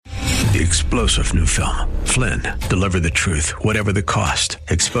The explosive new film, Flynn, deliver the truth, whatever the cost,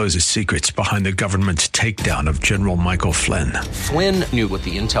 exposes secrets behind the government's takedown of General Michael Flynn. Flynn knew what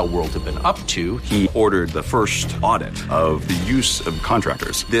the intel world had been up to. He ordered the first audit of the use of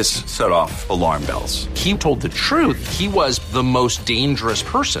contractors. This set off alarm bells. He told the truth. He was the most dangerous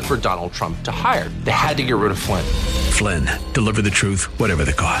person for Donald Trump to hire. They had to get rid of Flynn. Flynn, deliver the truth, whatever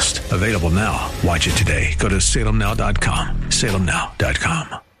the cost. Available now. Watch it today. Go to salemnow.com.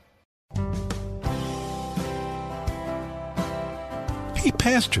 salemnow.com. Hey,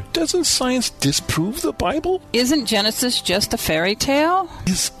 Pastor, doesn't science disprove the Bible? Isn't Genesis just a fairy tale?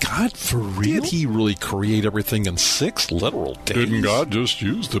 Is God for real? Did he really create everything in 6 literal days? Didn't God just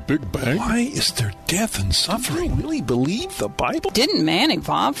use the Big Bang? Why is there death and suffering? Do you really believe the Bible? Didn't man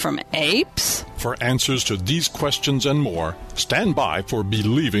evolve from apes? For answers to these questions and more, stand by for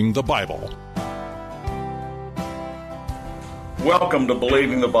Believing the Bible. Welcome to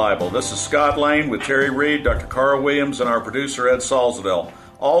Believing the Bible. This is Scott Lane with Terry Reed, Dr. Carl Williams, and our producer Ed Salzadell,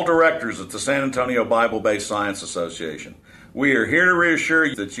 all directors at the San Antonio Bible-Based Science Association. We are here to reassure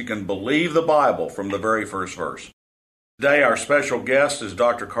you that you can believe the Bible from the very first verse. Today our special guest is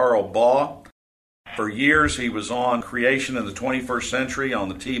Dr. Carl Baugh. For years he was on Creation in the 21st Century on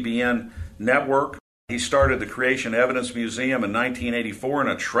the TBN network. He started the Creation Evidence Museum in 1984 in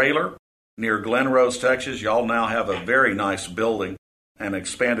a trailer near Glen Rose, Texas. Y'all now have a very nice building and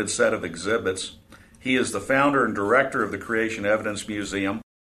expanded set of exhibits. He is the founder and director of the Creation Evidence Museum.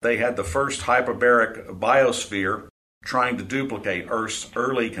 They had the first hyperbaric biosphere trying to duplicate Earth's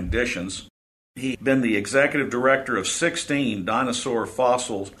early conditions. He's been the executive director of 16 dinosaur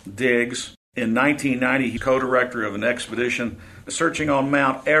fossil digs. In 1990, he co-director of an expedition searching on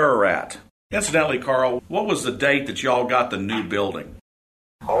Mount Ararat. Incidentally, Carl, what was the date that y'all got the new building?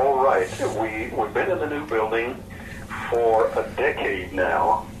 All right. We've been in the new building for a decade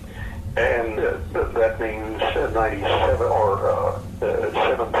now, and that means 97 or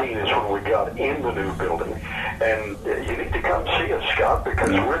 17 is when we got in the new building. And you need to come see us, Scott, because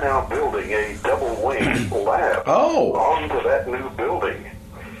we're now building a double-wing lab onto that new building.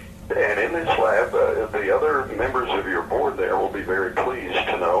 And in this lab, the other members of your board there will be very pleased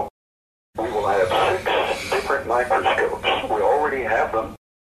to know we will have 6 different microscopes. We already have them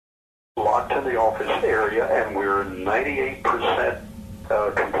locked in the office area, and we're 98%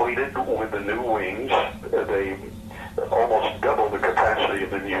 completed with the new wings. They almost double the capacity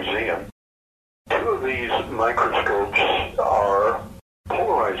of the museum. 2 of these microscopes are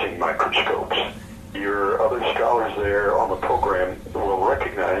polarizing microscopes. Your other scholars there on the program will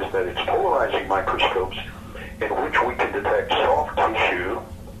recognize that it's polarizing microscopes in which we can detect soft tissue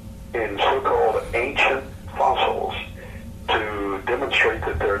in so-called ancient fossils to demonstrate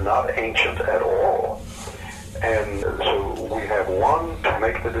that they're not ancient at all. And so we have one to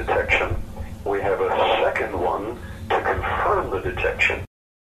make the detection. We have a second one to confirm the detection.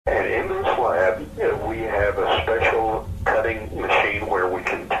 And in this lab, we have a special cutting machine where we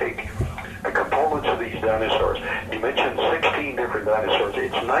can take the components of these dinosaurs. You mentioned 16 different dinosaurs.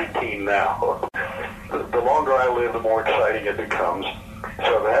 It's 19 now. The longer I live, the more exciting it becomes.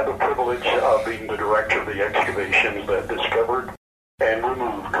 So I've had the privilege of being the director of the excavations that discovered and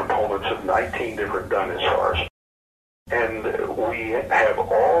removed components of 19 different dinosaurs. And we have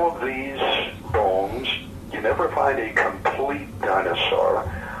all of these bones. You never find a complete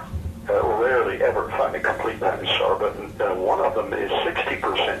dinosaur. Rarely ever find a complete dinosaur, but one of them is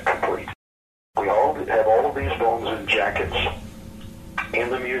 60% complete. We all have all of these bones in jackets in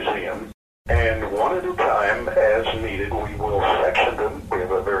the museum, and one at a time, as needed, we will section them. We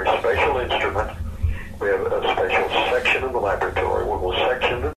have a very special instrument. We have a special section in the laboratory. We will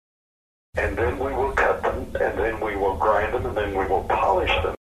section them, and then we will cut them, and then we will grind them, and then we will polish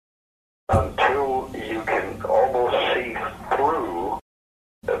them until you can almost see through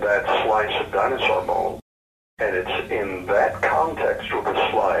that slice of dinosaur bone. And it's in that context with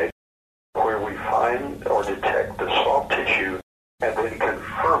the slide where we find or detect the soft tissue and then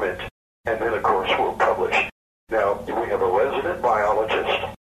confirm it, and then, of course, we'll publish. Now, we have a resident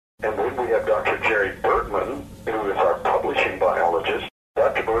biologist, and then we have Dr. Jerry Bergman, who is our publishing biologist.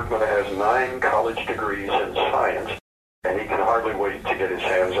 Dr. Bergman has 9 college degrees in science, and he can hardly wait to get his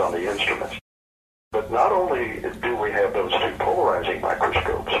hands on the instruments. But not only do we have those 2 polarizing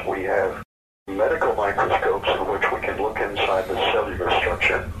microscopes, we have medical microscopes in which we can look inside the cellular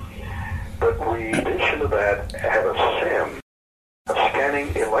structure. But we, in addition to that, have a SEM, a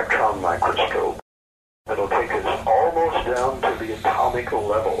scanning electron microscope, that'll take us almost down to the atomic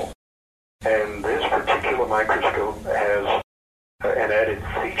level. And this particular microscope has an added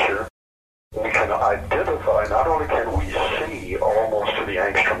feature. We can identify, not only can we see almost to the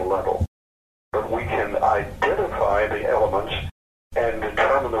angstrom level,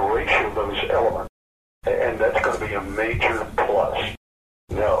 element. And that's going to be a major plus.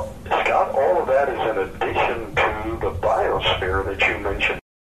 Now, Scott, all of that is in addition to the biosphere that you mentioned.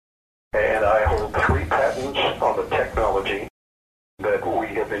 And I hold 3 patents on the technology that we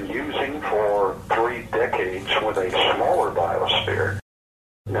have been using for 3 decades with a smaller biosphere.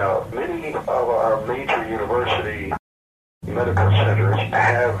 Now, many of our major university medical centers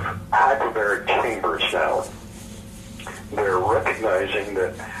have hyperbaric chambers now. They're recognizing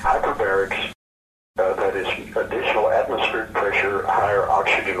that hyperbarics, that is additional atmospheric pressure, higher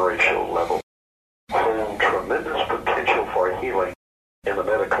oxygen ratio level, hold tremendous potential for healing in the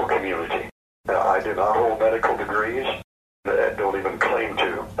medical community. Now, I do not hold medical degrees. I don't even claim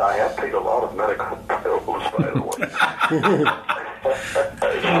to. I have paid a lot of medical bills, by the way.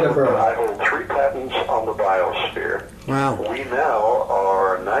 I hold 3 patents on the biosphere. Wow. We now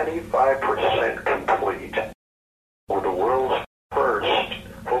are 95% complete with the world's first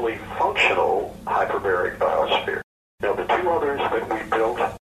fully functional hyperbaric biosphere. Now, the 2 others that we built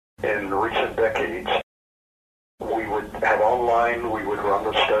in recent decades, we would have online, we would run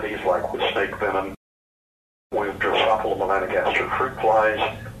the studies like with snake venom, with Drosophila melanogaster fruit flies,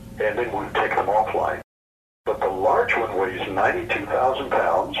 and then we'd take them offline. But the large one weighs 92,000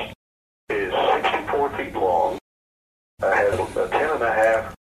 pounds, is 64 feet long, has a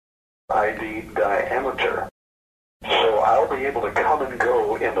 10.5 ID diameter. So I'll be able to come and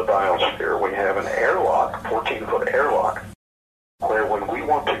go in the biosphere. We have an airlock, 14-foot airlock, where when we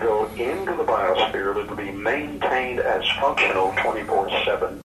want to go into the biosphere, it will be maintained as functional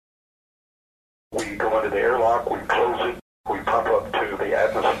 24/7. We go into the airlock, we close it, we pump up to the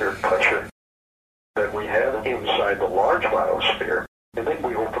atmospheric pressure that we have inside the large biosphere, and then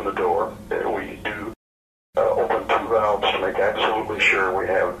we open the door. We do open 2 valves to make absolutely sure we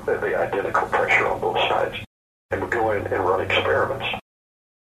have the identical pressure on both sides. And we go in and run experiments.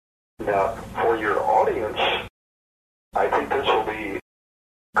 Now, for your audience, I think this will be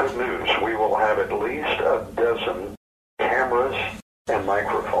good news. We will have at least a dozen cameras and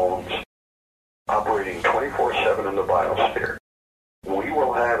microphones operating 24/7 in the biosphere. We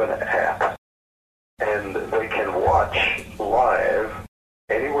will have an app, and they can watch live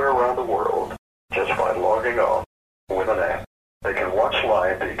anywhere around the world just by logging on with an app. They can watch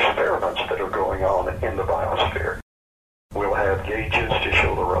live the experiments that are going on in the biosphere. We'll have gauges to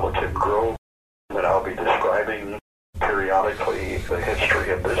show the relative growth, and I'll be describing periodically the history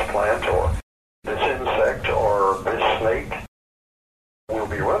of this plant or this insect or this snake. We'll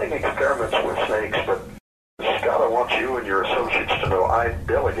be running experiments with snakes, but Scott, I want you and your associates to know I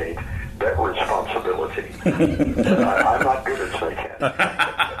delegate that responsibility. I'm not good at snake handling.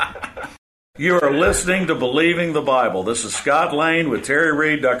 You are listening to Believing the Bible. This is Scott Lane with Terry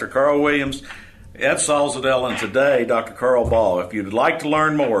Reed, Dr. Carl Williams, Ed Salzadell, and today, Dr. Carl Ball. If you'd like to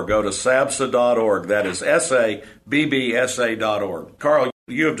learn more, go to sabsa.org. That is SABBSA.org. Carl,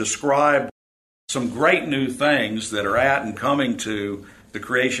 you have described some great new things that are at and coming to the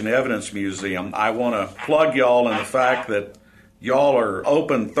Creation Evidence Museum. I want to plug y'all in the fact that y'all are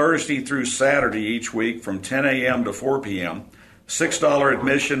open Thursday through Saturday each week from 10 a.m. to 4 p.m. $6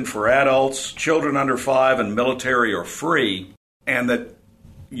 admission for adults, children under 5, and military are free, and that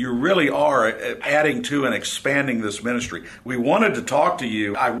you really are adding to and expanding this ministry. We wanted to talk to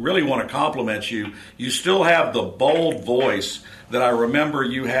you. I really want to compliment you. You still have the bold voice that I remember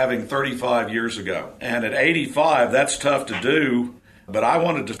you having 35 years ago. And at 85, that's tough to do, but I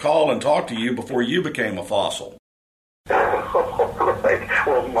wanted to call and talk to you before you became a fossil. Right.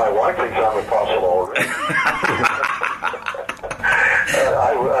 Well, my wife thinks I'm a fossil already.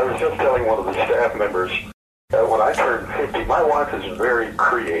 I was just telling one of the staff members, when I turned 50, my wife is very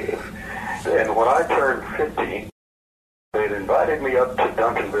creative, and when I turned 50, they had invited me up to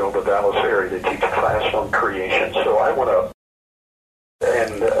Duncanville, the Dallas area, to teach a class on creation. So I went up,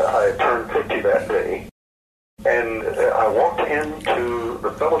 and I turned 50 that day, and I walked into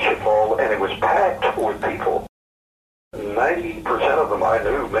the fellowship hall, and it was packed with people. 90% of them I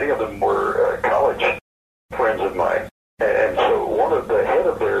knew. Many of them were college friends of mine. And so one of the head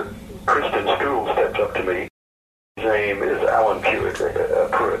of their Christian school stepped up to me. His name is Alan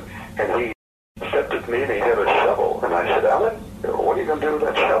Pruitt, and he stepped at me and he had a shovel. And I said, Alan, what are you going to do with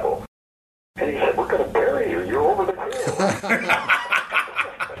that shovel? And he said, we're going to bury you. You're over the hill.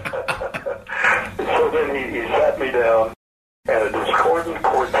 So then he sat me down, and a discordant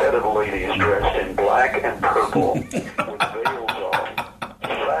quartet of ladies dressed in black and purple with veils on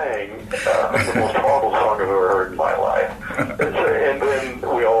sang the most horrible song I've ever heard in my life. And then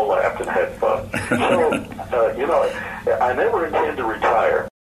we all laughed and had fun. So, I never intend to retire.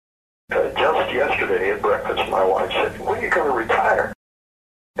 Just yesterday at breakfast, my wife said, when are you going to retire?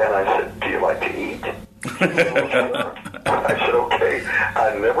 And I said, do you like Sure. I said, okay,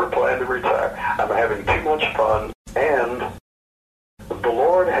 I never plan to retire. I'm having too much fun, and the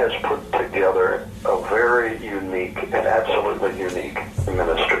Lord has put together a very unique and absolutely unique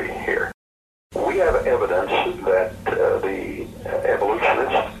ministry here. We have evidence that the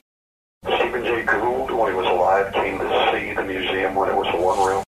evolutionist Stephen Jay Gould, when he was alive, came to see the museum when it was a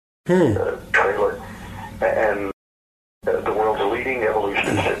one-room trailer, and the world's leading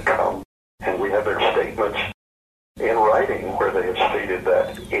evolutionists have come, and we have their statements in writing where they have stated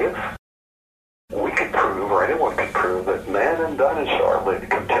that if we could prove, or anyone could prove, that man and dinosaur lived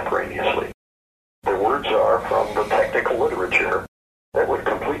contemporaneously, the words are from the technical literature that would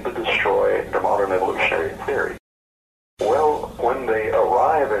completely destroy the modern evolutionary theory. Well, when they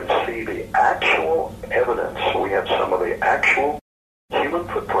arrive and see the actual evidence, we have some of the actual human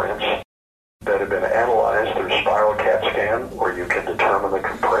footprints that have been analyzed through spiral CAT scan, where you can determine the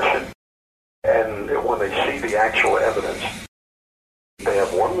compression. And when they see the actual evidence, they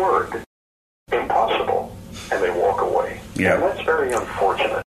have one word, impossible, and they walk away. Yeah. And that's very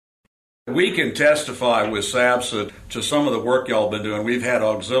unfortunate. We can testify with SABSA to some of the work y'all have been doing. We've had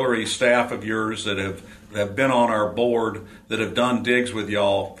auxiliary staff of yours that have been on our board that have done digs with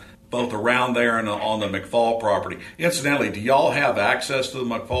y'all, both around there and on the McFall property. Incidentally, do y'all have access to the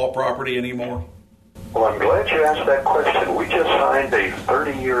McFall property anymore? Well, I'm glad you asked that question. We just signed a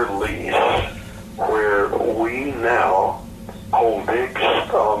 30-year lease where we now hold digs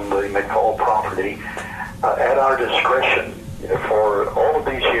on the McFall property at our discretion. For all of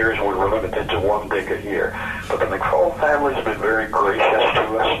these years, we were limited to one dig a year. But the McFall family has been very gracious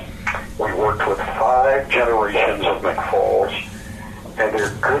to us. We worked with 5 generations of McFalls, and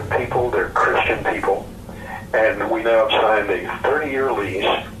they're good people, they're Christian people. And we now have signed a 30-year lease,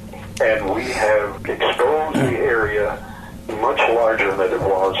 and we have exposed the area much larger than it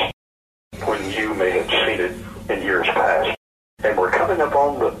was when you may have seen it in years past. And we're coming up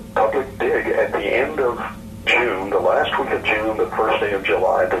on the public dig at the end of June, the last week of June, the first day of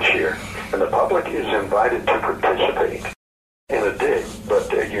July this year. And the public is invited to participate in a dig, but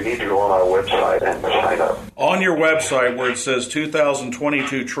you need to go on our website and sign up. On your website where it says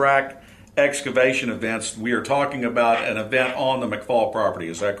 2022 track excavation events, we are talking about an event on the McFall property.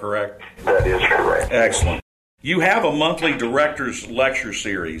 Is that correct? That is correct. Excellent. You have a monthly director's lecture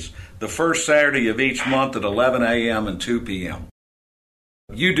series, the first Saturday of each month at 11 a.m. and 2 p.m.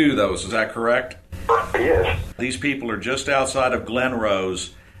 You do those, is that correct? Yes. These people are just outside of Glen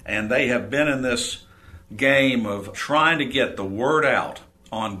Rose, and they have been in this game of trying to get the word out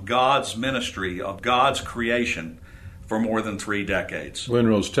on God's ministry, of God's creation, for more than 3 decades. Glen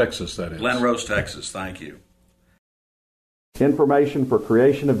Rose, Texas, that is. Glen Rose, Texas. Thank you. Information for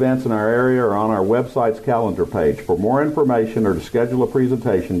creation events in our area are on our website's calendar page. For more information or to schedule a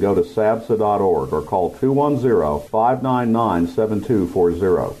presentation, go to sabsa.org or call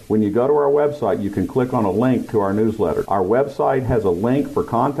 210-599-7240. When you go to our website, you can click on a link to our newsletter. Our website has a link for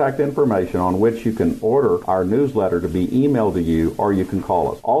contact information on which you can order our newsletter to be emailed to you, or you can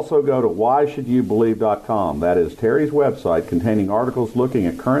call us. Also go to whyshouldyoubelieve.com. That is Terry's website containing articles looking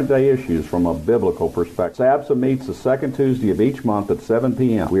at current day issues from a biblical perspective. SABSA meets the second Tuesday of each month at 7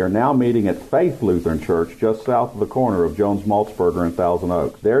 p.m. We are now meeting at Faith Lutheran Church just south of the corner of Jones Maltzberger and Thousand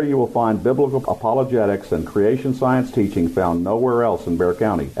Oaks. There you will find biblical apologetics and creation science teaching found nowhere else in Bexar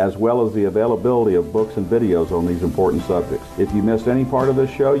County, as well as the availability of books and videos on these important subjects. If you missed any part of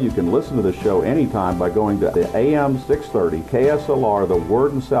this show, you can listen to the show anytime by going to the AM 630 KSLR, the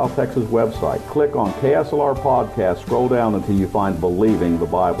Word in South Texas website. Click on KSLR Podcast, scroll down until you find Believing the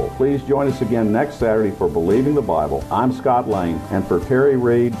Bible. Please join us again next Saturday for Believing the Bible. I'm Scott Lane, and for Terry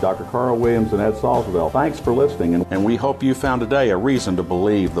Reed, Dr. Carl Williams, and Ed Salzadell, thanks for listening, and we hope you found today a reason to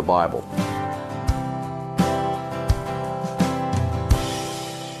believe the Bible.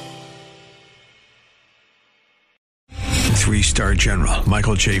 3-star General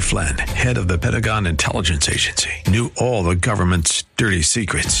Michael J. Flynn, head of the Pentagon Intelligence Agency, knew all the government's dirty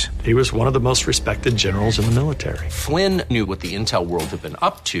secrets. He was one of the most respected generals in the military. Flynn knew what the intel world had been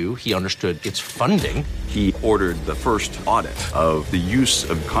up to. He understood its funding. He ordered the first audit of the use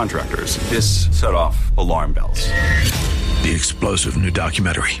of contractors. This set off alarm bells. The explosive new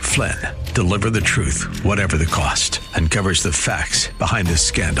documentary, Flynn, Deliver the Truth, Whatever the Cost, uncovers the facts behind this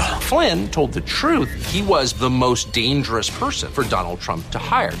scandal. Flynn told the truth. He was the most dangerous person for Donald Trump to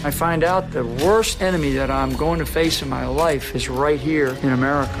hire. I find out the worst enemy that I'm going to face in my life is right here in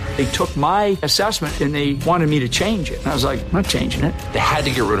America. They took my assessment and they wanted me to change it. And I was like, I'm not changing it. They had to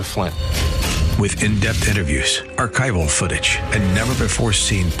get rid of Flynn. with in-depth interviews, archival footage, and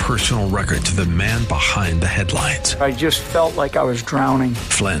never-before-seen personal records of the man behind the headlines. I just felt like I was drowning.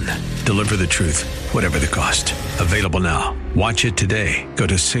 Flynn, deliver the truth, whatever the cost. Available now. Watch it today. Go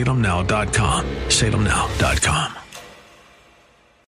to salemnow.com. salemnow.com.